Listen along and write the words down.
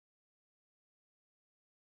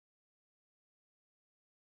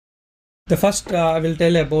The first I will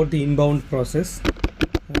tell about the inbound process.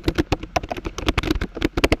 Okay.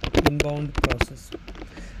 Inbound process.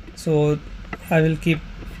 So I will keep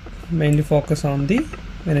mainly focus on the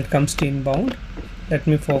when it comes to inbound. Let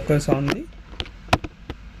me focus on the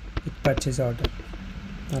purchase order.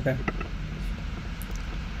 Okay.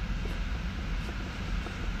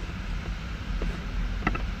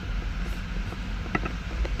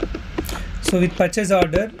 So with purchase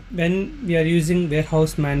order, when we are using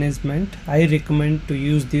warehouse management, I recommend to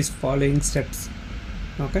use these following steps.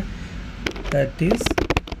 Okay, that is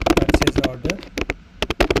purchase order.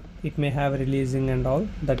 It may have releasing and all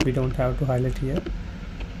that we don't have to highlight here.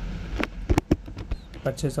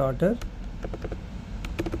 Purchase order,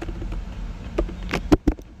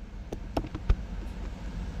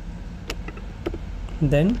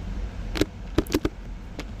 then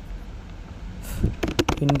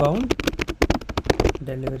inbound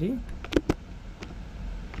delivery,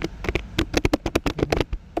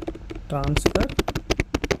 transfer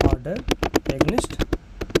order against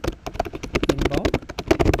inbound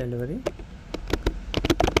delivery,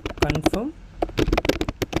 confirm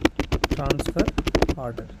transfer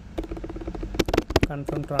order, and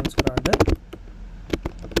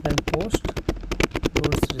post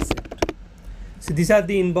goods receipt. So these are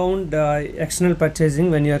the inbound external purchasing.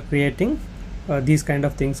 When you are creating these kind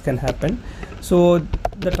of things can happen. So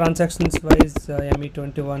the transactions wise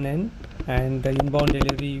ME21N and inbound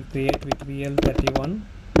delivery you create with VL31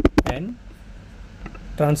 and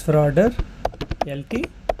transfer order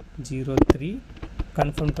LT03,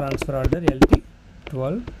 confirm transfer order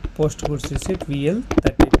LT12, post goods receipt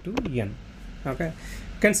VL32N. Okay,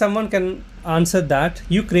 someone can answer that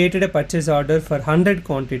you created a purchase order for 100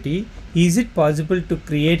 quantity. Is it possible to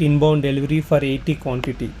create inbound delivery for 80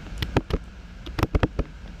 quantity?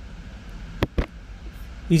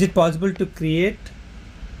 Is it possible to create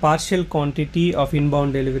partial quantity of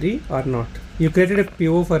inbound delivery or not? You created a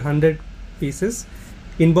PO for 100 pieces.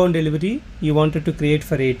 Inbound delivery you wanted to create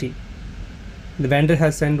for 80. The vendor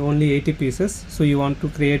has sent only 80 pieces, so you want to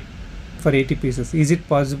create for 80 pieces. Is it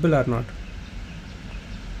possible or not?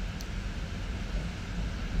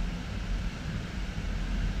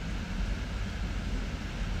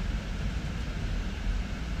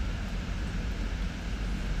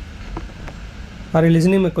 Are you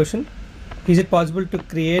listening my question? Is it possible to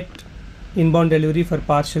create inbound delivery for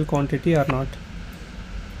partial quantity or not?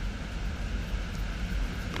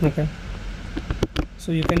 Okay.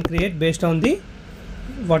 So you can create based on the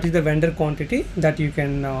what is the vendor quantity that you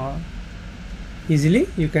can easily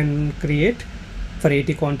you can create for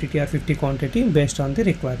 80 quantity or 50 quantity based on the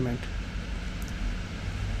requirement.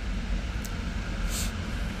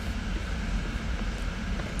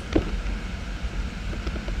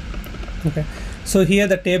 Okay. So here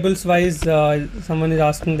the tables wise someone is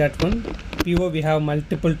asking that one. PO we have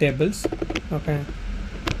multiple tables. Okay,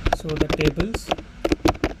 so the tables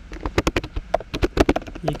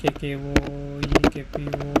EKKO,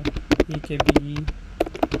 EKPO, EKBE,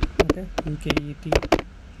 okay, EKET,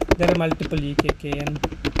 there are multiple EKKN,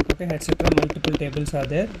 okay, etc. Multiple tables are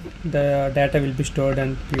there. The data will be stored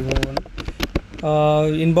on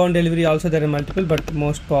PO1. Inbound delivery also there are multiple, but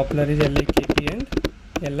most popular is LIKT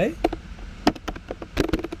and LI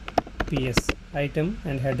PS, item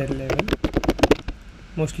and header level.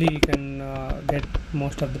 Mostly you can get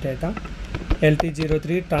most of the data.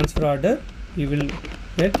 LT03 transfer order, you will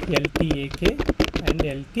get LTAK and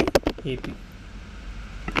LTAP.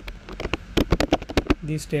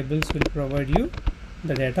 These tables will provide you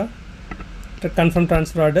the data. To confirm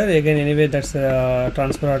transfer order, again anyway that's a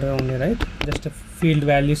transfer order only, right? Just the field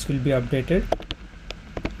values will be updated.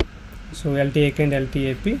 So LTAK and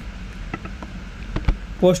LTAP.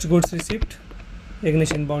 Post goods receipt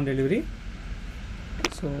against inbound delivery.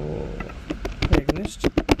 So against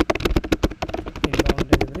inbound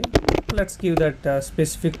delivery, let's give that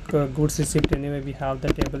specific goods receipt. Anyway we have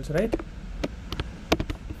the tables, right?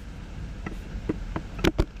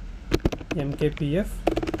 MKPF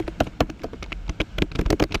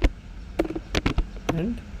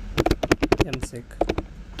and MSEC.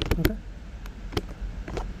 Okay,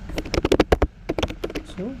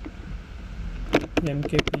 so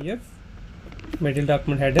MKPF, middle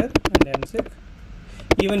document header, and MSEC.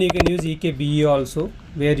 Even you can use EKBE also,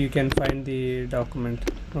 where you can find the document.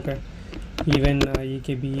 Okay, even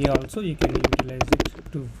EKBE also you can utilize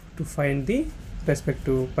it to find the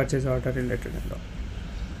respective purchase order related and all.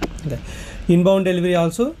 Okay. Inbound delivery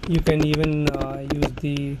also you can even use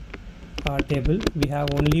the table. We have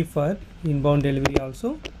only for inbound delivery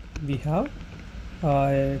also we have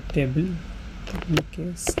a table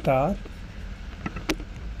EK star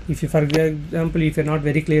If you, for example, if you're not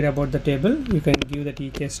very clear about the table, you can give that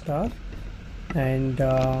ek star and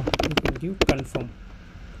you can give confirm.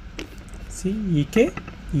 See, ek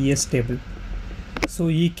es table. So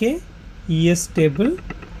ek es table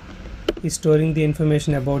is storing the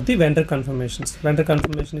information about the vendor confirmations. Vendor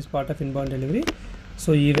confirmation is part of inbound delivery,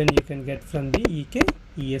 so even you can get from the ek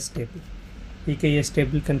es table. Ek es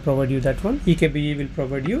table can provide you that one. EKBE will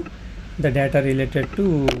provide you the data related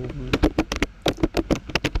to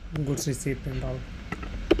goods receipt and all.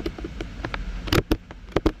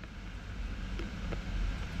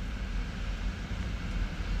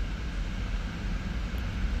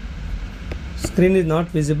 Screen is not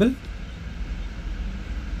visible.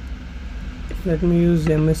 Let me use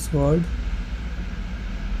MS Word.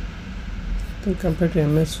 I think compared to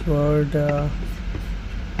MS Word,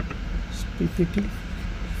 PPT.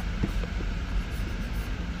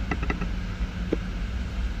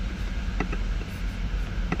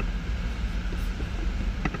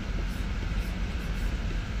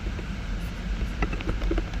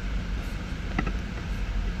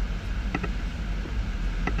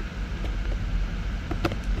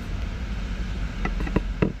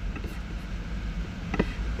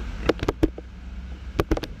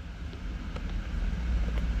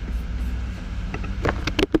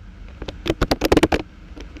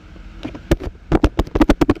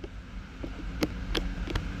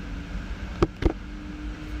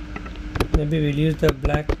 Maybe we'll use the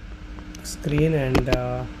black screen and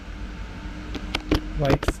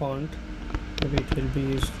white font. Maybe it will be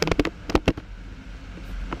useful.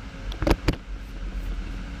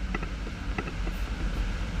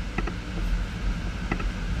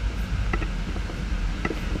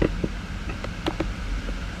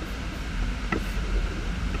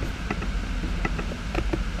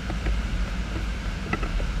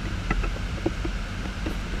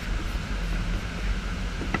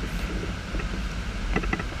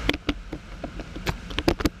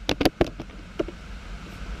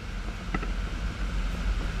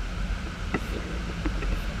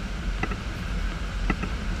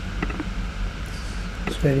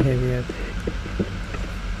 Very heavy.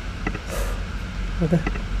 Okay,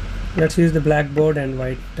 let's use the blackboard and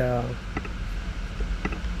white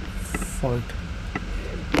font.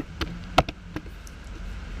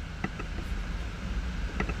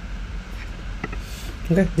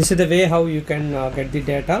 Okay, this is the way how you can get the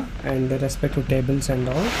data and the respective tables and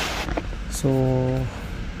all. So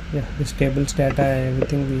yeah, this tables data,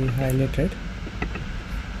 everything we highlighted.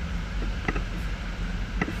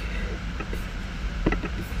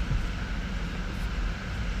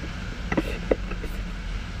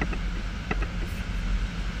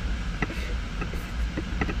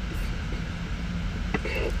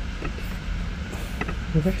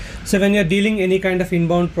 Okay. So when you're dealing any kind of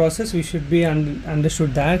inbound process, we should be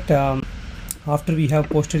understood that after we have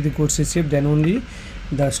posted the goods received, then only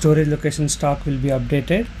the storage location stock will be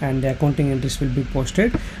updated and the accounting entries will be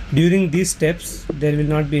posted. During these steps, there will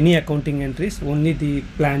not be any accounting entries, only the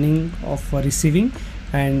planning of receiving,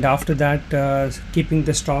 and after that keeping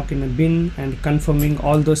the stock in a bin and confirming,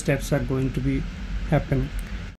 all those steps are going to be happen.